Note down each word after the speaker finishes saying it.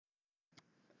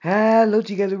Hello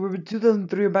to you guys, we're in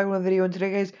 2003, I'm back with a video, and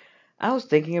today guys, I was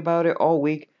thinking about it all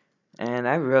week, and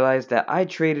I realized that I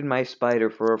traded my spider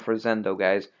for a Freezendo,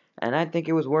 guys, and I think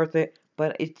it was worth it,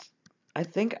 but I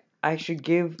think I should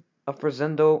give a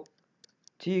Freezendo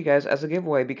to you guys as a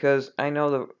giveaway, because I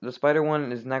know the spider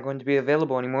one is not going to be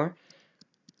available anymore,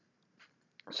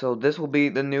 so this will be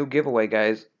the new giveaway,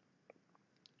 guys.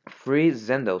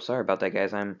 Freezendo, sorry about that,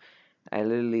 guys, I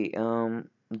literally,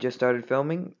 just started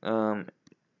filming,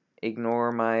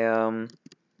 ignore my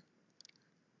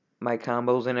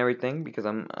combos and everything because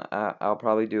I'll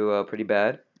probably do pretty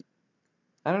bad.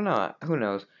 I don't know, who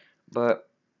knows. But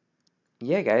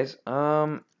yeah, guys,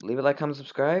 leave a like, comment,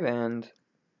 subscribe, and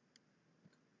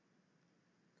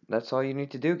that's all you need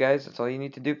to do, guys. That's all you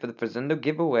need to do for the Freezendo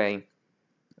giveaway.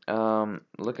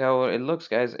 Look how it looks,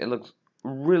 guys. It looks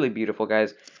really beautiful,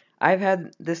 guys. I've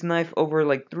had this knife over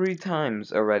like 3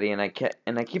 times already, and I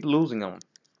keep losing them.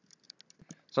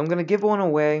 So I'm gonna give one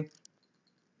away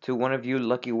to one of you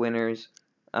lucky winners.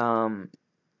 Um,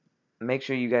 Make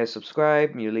sure you guys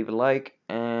subscribe, you leave a like,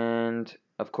 and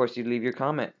of course you leave your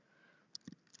comment.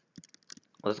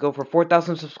 Let's go for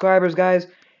 4,000 subscribers, guys.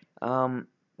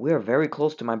 We are very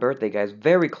close to my birthday, guys.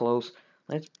 Very close.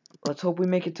 Let's hope we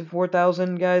make it to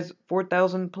 4,000, guys.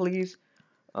 4,000, please.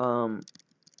 Um,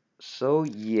 so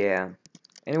yeah.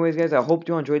 Anyways, guys, I hope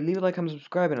you enjoyed. Leave a like, comment,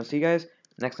 subscribe, and I'll see you guys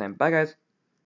next time. Bye, guys.